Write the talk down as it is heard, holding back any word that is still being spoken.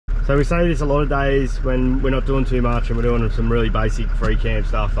So we say this a lot of days when we're not doing too much and we're doing some really basic free camp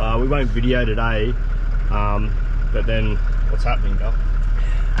stuff. We won't video today, but then what's happening, Belle?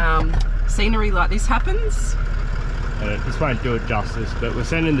 Scenery like this happens. This won't do it justice, but we're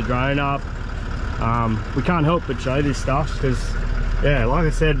sending the drone up. We can't help but show this stuff because, yeah, like I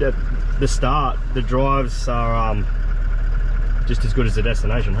said at the start, the drives are just as good as the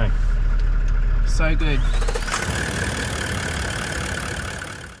destination, hey? So good.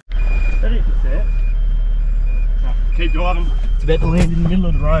 Ready? Set. Keep driving. It's about to land in the middle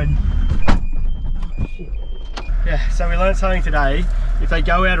of the road. Oh, shit. Yeah, so we learned something today. If they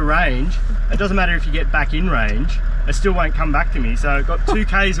go out of range, it doesn't matter if you get back in range, they still won't come back to me. So I got 2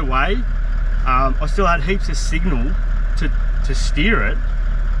 k's away. I still had heaps of signal to steer it,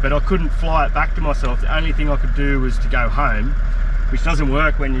 but I couldn't fly it back to myself. The only thing I could do was to go home, which doesn't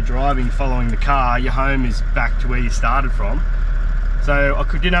work when you're driving following the car. Your home is back to where you started from. So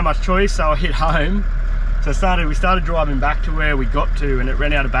I didn't have much choice, so I hit home. So we started driving back to where we got to, and it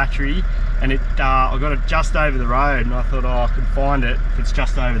ran out of battery, and I got it just over the road, and I thought, oh, I could find it if it's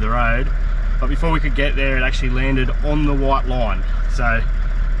just over the road. But before we could get there, it actually landed on the white line. So,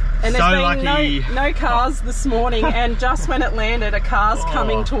 and so there's lucky. been no cars this morning, and just when it landed, a car's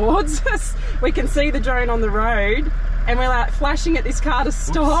coming towards us. We can see the drone on the road, and we're like flashing at this car to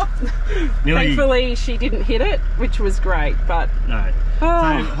stop. Thankfully, she didn't hit it, which was great, but... No. So,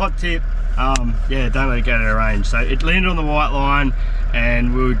 hot tip, yeah, don't let it get out of range. So it landed on the white line,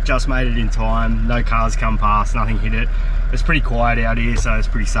 and we just made it in time. No cars come past, nothing hit it. It's pretty quiet out here, so it's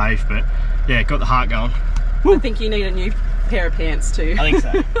pretty safe, but yeah, got the heart going. I think you need a new pair of pants too. I think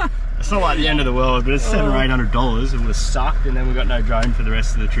so. It's not like the end of the world, but it's $700 or $800. It would have sucked, and then we got no drone for the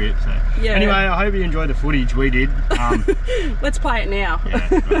rest of the trip. So yeah. Anyway, I hope you enjoyed the footage. We did. Let's play it now. Yeah,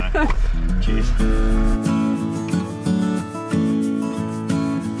 right. Cheers.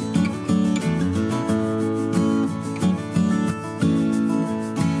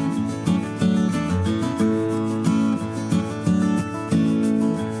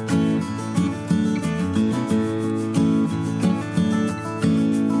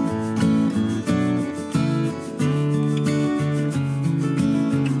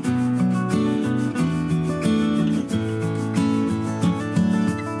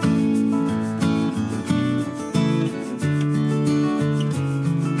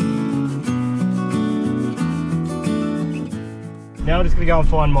 Now I'm just going to go and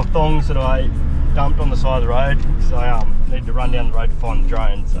find my thongs that I dumped on the side of the road, because I need to run down the road to find the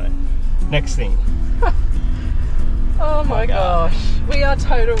drone. So next thing. Oh my gosh, we are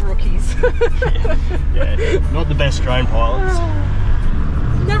total rookies. yeah, not the best drone pilots.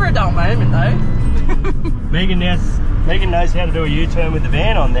 Never a dull moment though. Megan knows how to do a U-turn with the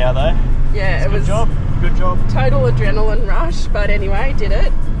van on now though. Yeah, it was good job. Total adrenaline rush, but anyway, did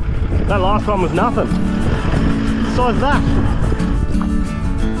it. That last one was nothing. Besides that.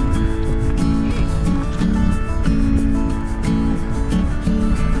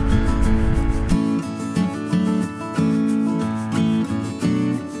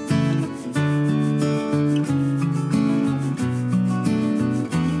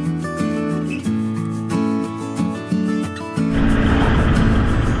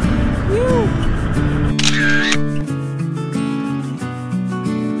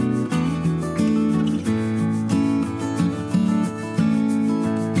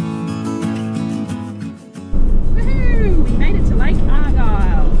 Lake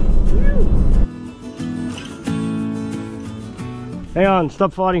Argyle. Hang on,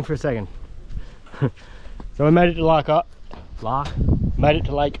 stop fighting for a second. So we made it to Lake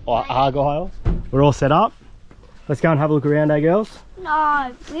Argyle. We're all set up. Let's go and have a look around, girls?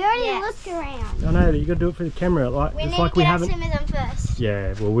 No, we already looked around. I know, but you got to do it for the camera. We need to get our swimmers on first.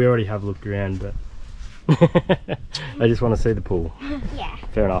 Yeah, well, we already have looked around, but I just want to see the pool. Yeah.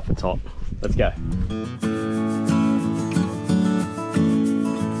 Fair enough, it's hot. Let's go.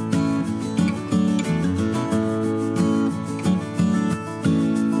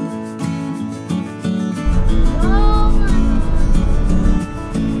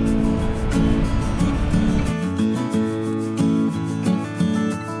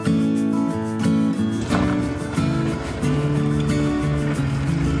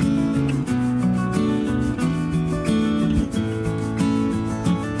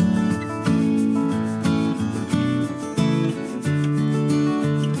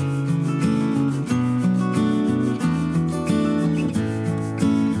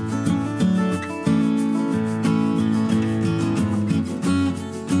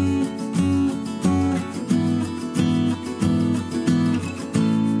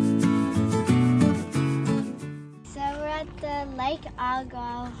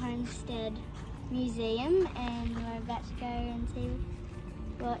 Homestead Museum, and we're about to go and see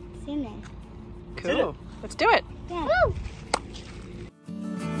what's in there. Cool. Let's do it. Yeah. Woo!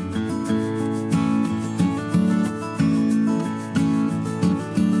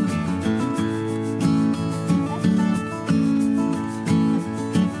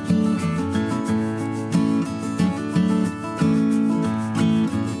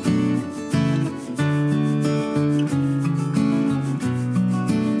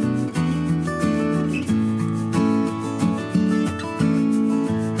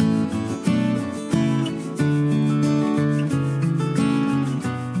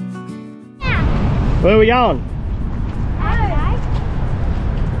 Where are we going? Alright.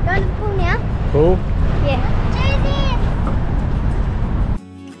 Going to the pool now? Pool? Yeah.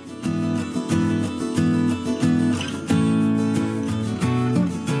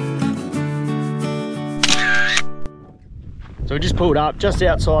 So we just pulled up just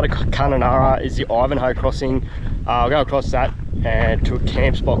outside of Kununurra is the Ivanhoe Crossing. I'll go across that and to a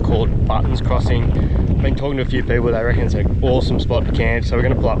camp spot called Buttons Crossing. I've been talking to a few people, they reckon it's an awesome spot to camp, so we're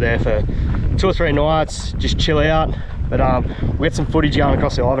going to pull up there for 2 or 3 nights, just chill out. But we get some footage going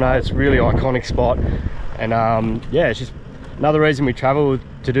across the Ivanhoe. It's a really iconic spot, and yeah, it's just another reason we travel,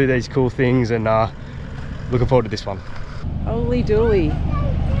 to do these cool things, and looking forward to this one. Holy dooly.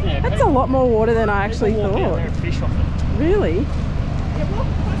 Yeah, that's a lot more water than I actually thought. Fish off it. Really?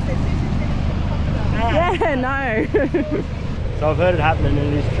 Yeah, no. So I've heard it happening,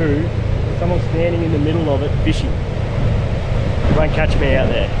 and it is true. Someone's standing in the middle of it fishing. You won't catch me out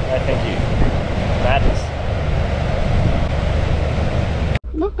there. No, thank you. Madness.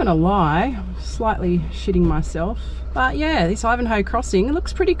 Not gonna lie, I'm slightly shitting myself. But yeah, this Ivanhoe Crossing, it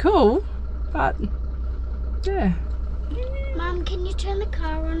looks pretty cool. But yeah. Mum, can you turn the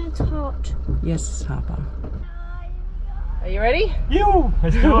car on? It's hot. Yes, Harper. Are you ready? You!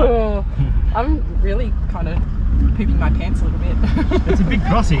 Let's do it. I'm really kind of pooping my pants a little bit. It's a big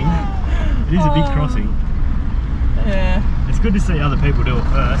crossing. It is a big crossing. Yeah. It's good to see other people do it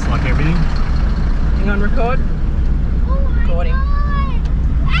first, like everything. Hang on, record. Oh Recording.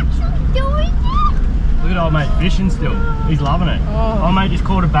 actually doing it? Look at old mate fishing still. He's loving it. Oh. Old mate just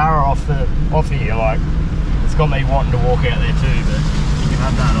caught a barra off here, like, it's got me wanting to walk out there too, but you can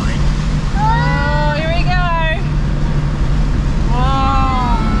have that, I think. Oh, here we go. Oh.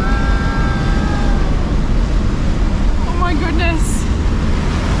 Oh my goodness.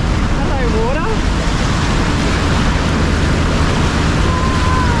 Hello, water.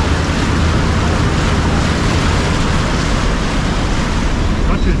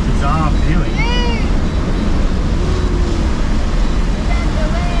 Such a bizarre feeling.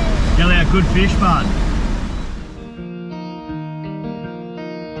 Yell out, good fish, bud.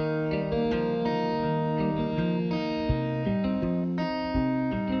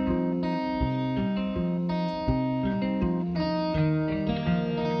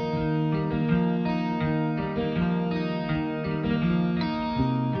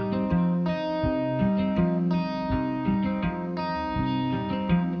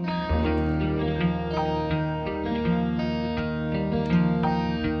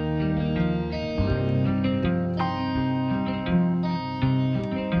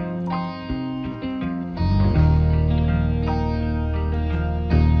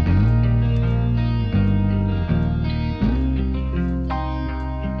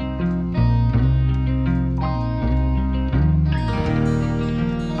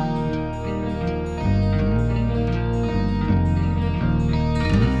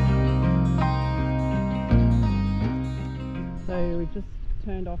 We've just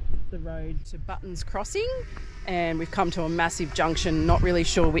turned off the road to Buttons Crossing and we've come to a massive junction, not really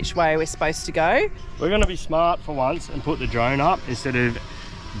sure which way we're supposed to go. We're going to be smart for once and put the drone up instead of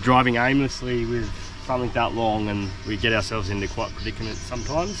driving aimlessly with something that long, and we get ourselves into quite predicaments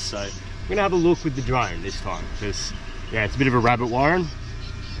sometimes. So we're going to have a look with the drone this time because yeah, it's a bit of a rabbit warren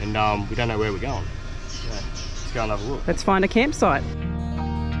and we don't know where we're going. So let's go and have a look. Let's find a campsite.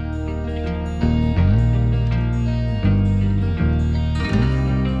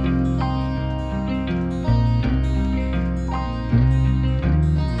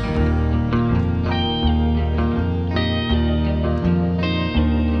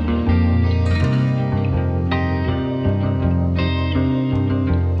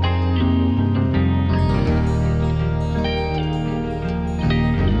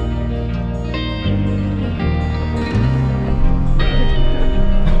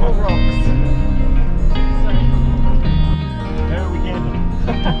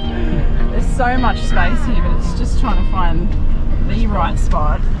 So much space here, but it's just trying to find the right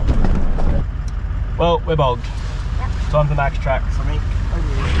spot. Well, we're bogged. Yep. Time for max tracks, I think.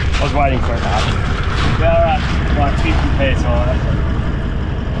 I was waiting for it to happen. They're at like 50 psi.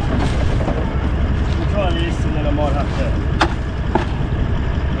 We'll try this and then I might have to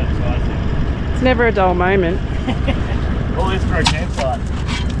baptise it. It's never a dull moment. All this for a campsite.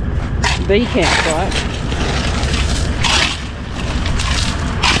 The campsite.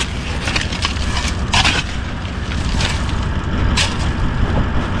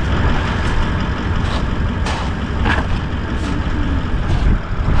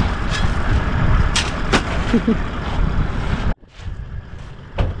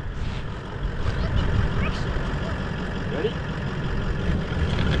 Ready?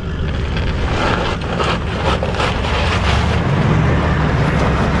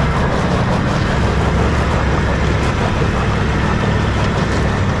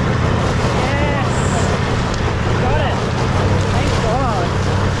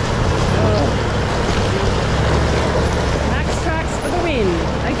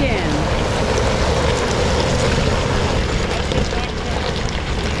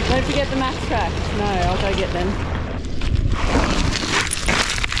 Don't forget the max track. No, I'll go get them.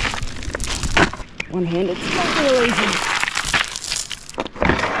 One-handed, it's not real easy.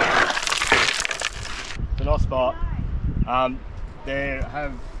 It's a nice spot.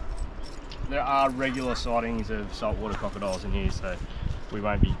 There are regular sightings of saltwater crocodiles in here, so we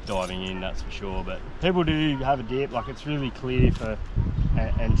won't be diving in, that's for sure. But people do have a dip, like it's really clear for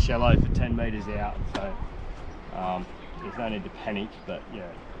and shallow for 10 metres out, so there's no need to panic. But yeah,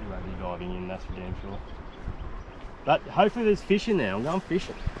 we won't be diving in, that's for damn sure. But hopefully there's fish in there. I'm going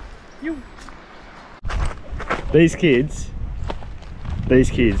fishing. These kids,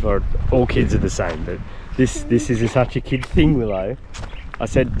 well, all kids are the same, but this is such a kid thing, Willow. I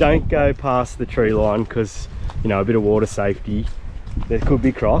said don't go past the tree line because, you know, a bit of water safety. There could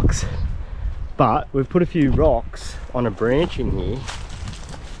be crocs, but we've put a few rocks on a branch in here,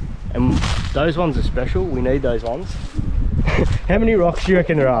 and those ones are special. We need those ones. How many rocks do you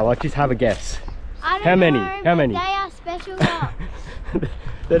reckon there are? Like, just have a guess. I don't How many? know, How many? They are special rocks.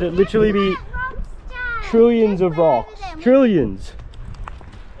 That'd literally be trillions of rocks. Trillions.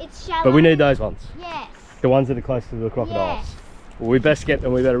 It's shallow. But we need those ones. Yes. The ones that are close to the crocodiles. Yes. Well, we best get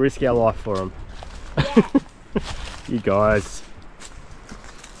them. We better risk our life for them. Yeah. You guys.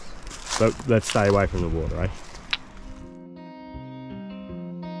 But let's stay away from the water, eh?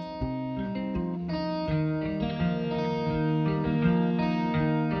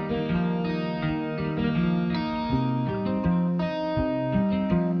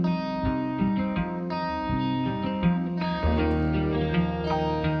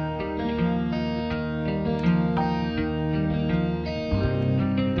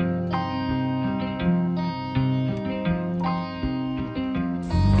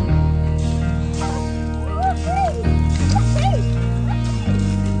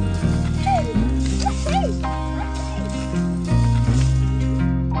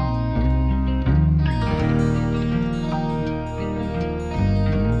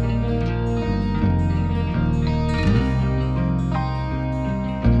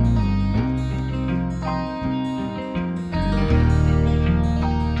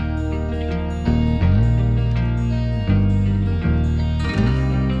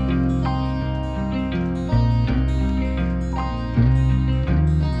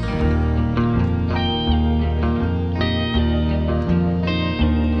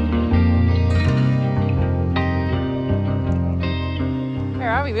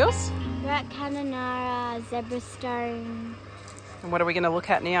 Wheels? We're at Kununurra, Zebra Stone. And what are we going to look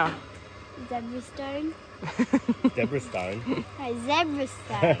at now? Zebra Stone? Zebra Stone? No, Zebra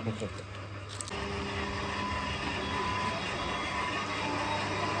Stone.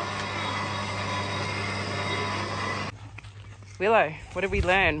 Willow, what did we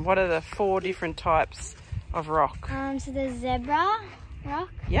learn? What are the 4 different types of rock? So there's zebra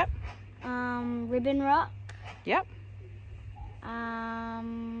rock. Yep. Ribbon rock. Yep.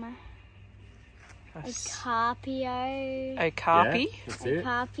 Carpio. Okapi. Yeah, that's it.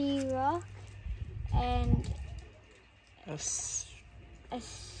 Carpi rock. And Astronomite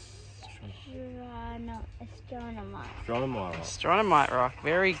rock.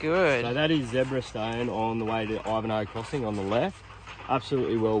 Very good. So that is Zebra Stone on the way to Ivanhoe Crossing on the left.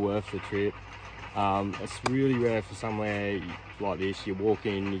 Absolutely well worth the trip. It's really rare for somewhere like this. You walk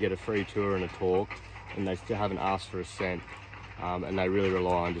in, you get a free tour and a talk, and they still haven't asked for a cent. And they really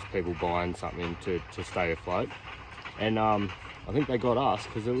rely on just people buying something to stay afloat. And I think they got us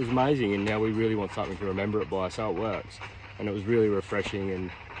because it was amazing, and now we really want something to remember it by, so it works. And it was really refreshing and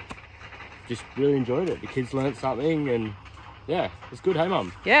just really enjoyed it. The kids learnt something, and yeah, it was good. Hey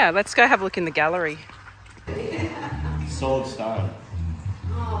Mum? Yeah, let's go have a look in the gallery. Solid stone.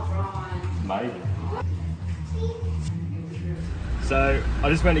 Oh, amazing. So I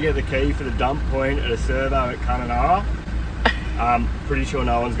just went to get the key for the dump point at a servo at Kununurra. Pretty sure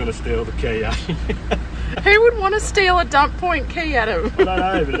no one's going to steal the key. Who would want to steal a dump point key, Adam? I don't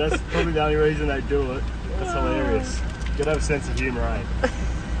know, but that's probably the only reason they do it. That's hilarious. You gotta have a sense of humour, eh?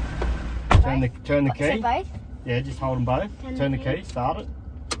 Turn the key. Both? Yeah, just hold them both. Turn the key, start it.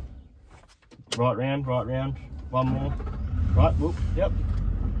 Right round, one more. Right, whoop, yep.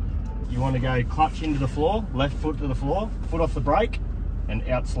 You want to go clutch into the floor, left foot to the floor, foot off the brake, and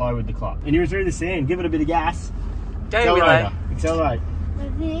out slow with the clutch. And you're through the sand, give it a bit of gas. Go, Accelerator, accelerate.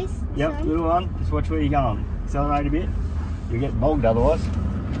 Like this? Yep, little one, just watch where you're going. Accelerate a bit. You'll get bogged otherwise.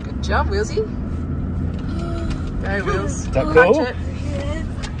 Good job, Willsy. Go, Wills. Is that cool?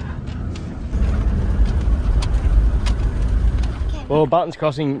 Well, Buttons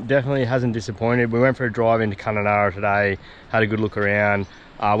Crossing definitely hasn't disappointed. We went for a drive into Kununurra today, had a good look around.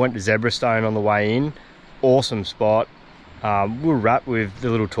 Went to Zebrastone on the way in. Awesome spot. We were wrapped with the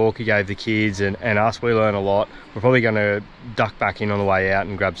little talk he gave the kids and us. We learned a lot. We're probably going to duck back in on the way out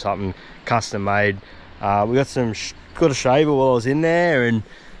and grab something custom made. We got a shaver while I was in there and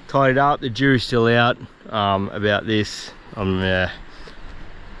tied it up. The jury's still out about this. I've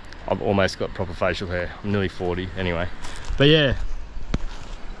almost got proper facial hair. I'm nearly 40 anyway. But yeah,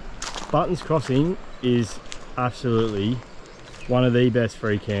 Buttons Crossing is absolutely one of the best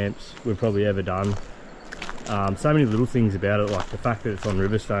free camps we've probably ever done. So many little things about it, like the fact that it's on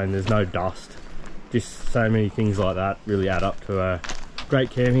Riverstone, there's no dust. Just so many things like that really add up to a great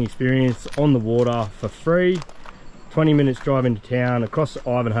camping experience on the water for free. 20 minutes drive into town, across the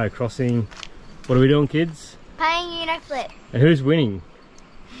Ivanhoe Crossing. What are we doing, kids? Playing Uno Flip. And who's winning?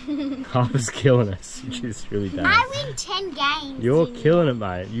 Harper's killing us, which is really bad. I win 10 games. You're killing it,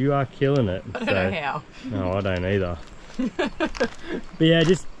 mate. You are killing it. I don't know how. No, I don't either. But yeah,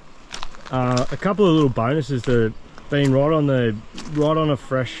 just a couple of little bonuses to being right on a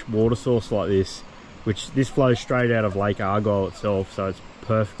fresh water source like this, which this flows straight out of Lake Argyle itself, so it's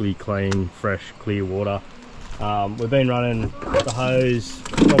perfectly clean, fresh, clear water. We've been running the hose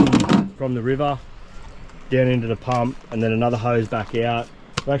from the river down into the pump, and then another hose back out.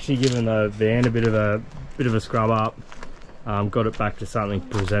 We've actually given the van a bit of a scrub up, got it back to something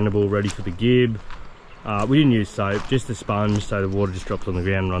presentable, ready for the gib. We didn't use soap, just a sponge, so the water just drops on the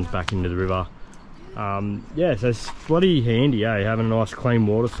ground and runs back into the river. Yeah, so it's bloody handy, eh, having a nice clean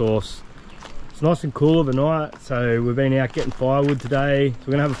water source. It's nice and cool overnight, so we've been out getting firewood today. So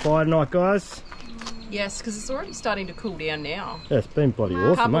we're gonna have a fire tonight, guys. Yes, because it's already starting to cool down now. Yeah, it's been bloody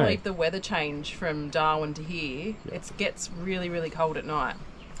awesome, I can't believe eh? the weather change from Darwin to here. Yeah. It gets really, really cold at night.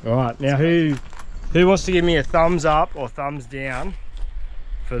 All right, now who wants to give me a thumbs up or thumbs down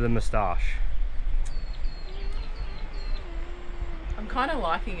for the moustache? I'm kind of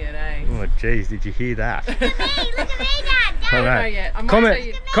liking it, eh? Oh geez, did you hear that? Look at me, Dad. I don't know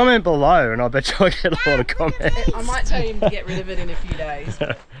yet. Comment below and I bet you I get a lot of comments. I might tell him to get rid of it in a few days.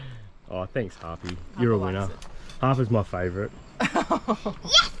 Oh, thanks, Harpy. You're a winner. Harper's my favourite.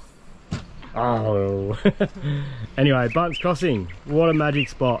 Yes! Oh. Anyway, Buttons Crossing. What a magic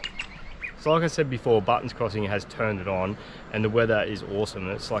spot. So like I said before, Buttons Crossing has turned it on and the weather is awesome.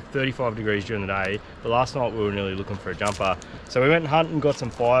 It's like 35 degrees during the day, but last night we were nearly looking for a jumper. So we went hunting, got some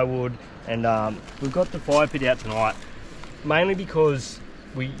firewood, and we've got the fire pit out tonight, mainly because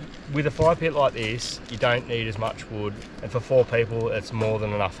with a fire pit like this, you don't need as much wood, and for 4 people, it's more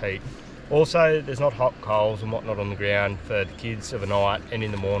than enough heat. Also, there's not hot coals and whatnot on the ground for the kids of a night and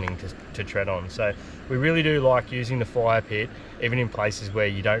in the morning to tread on. So we really do like using the fire pit, even in places where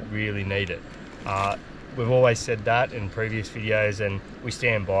you don't really need it. We've always said that in previous videos and we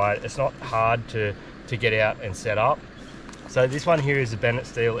stand by it. It's not hard to get out and set up. So this one here is a Bennett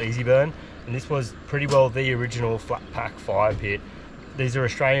Steel Easy Burn, and this was pretty well the original flat pack fire pit. These are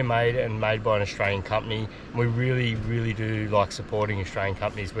Australian made and made by an Australian company. We really, really do like supporting Australian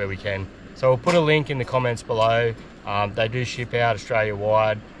companies where we can. So we'll put a link in the comments below. They do ship out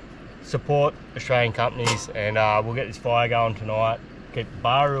Australia-wide. Support Australian companies, and we'll get this fire going tonight. Keep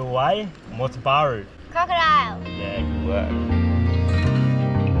Baru away. And what's a Baru? Crocodile. Yeah, good work.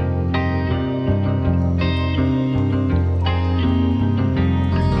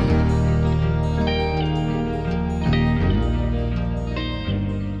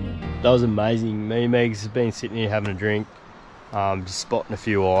 That was amazing. Me and Megs has been sitting here having a drink, just spotting a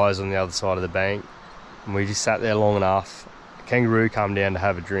few eyes on the other side of the bank, and we just sat there long enough. A kangaroo come down to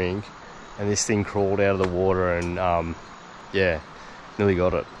have a drink, and this thing crawled out of the water and yeah, nearly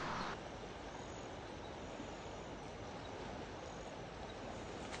got it.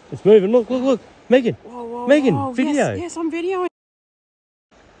 It's moving. Look, look, look. Megan. Whoa, whoa, Megan, whoa. video. Yes, I'm videoing.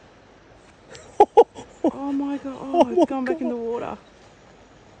 Oh my god! Oh, it's gone back in the water.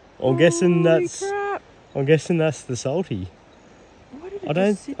 I'm guessing that's. Crap. I'm guessing that's the salty. Why did it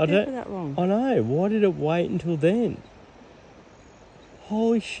just sit there for that long? I know. Why did it wait until then?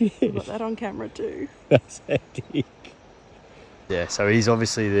 Holy shit! I got that on camera too. That's hectic. Yeah, so he's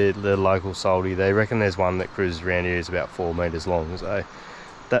obviously the local salty. They reckon there's one that cruises around here is about 4 metres long. So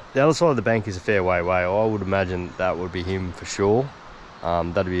the other side of the bank is a fair way away. I would imagine that would be him for sure.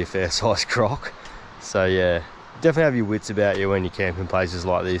 That'd be a fair sized croc. So yeah, definitely have your wits about you when you camp in places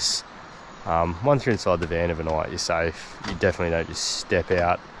like this. Once you're inside the van overnight, you're safe. You definitely don't just step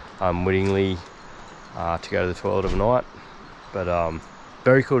out unwittingly to go to the toilet overnight. But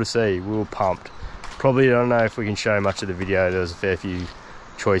very cool to see. We were pumped. Probably don't know if we can show much of the video. There was a fair few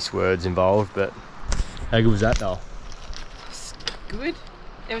choice words involved, but how good was that though? Good.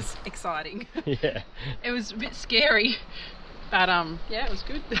 It was exciting. Yeah. It was a bit scary, but yeah, it was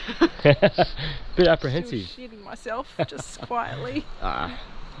good. Bit apprehensive. Still shitting myself just quietly.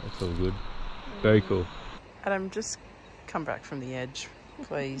 That's all good. Very cool. Adam, just come back from the edge,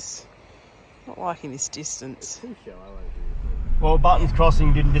 please. Not liking this distance. Well, Buttons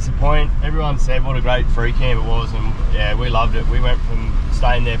Crossing didn't disappoint. Everyone said what a great free camp it was, and yeah, we loved it. We went from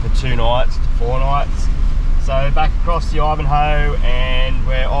staying there for 2 nights to 4 nights. So back across the Ivanhoe, and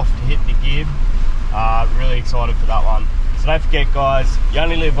we're off to hit the Gib. Really excited for that one. So don't forget, guys, you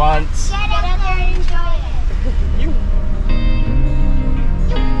only live once. Get out there and enjoy it. You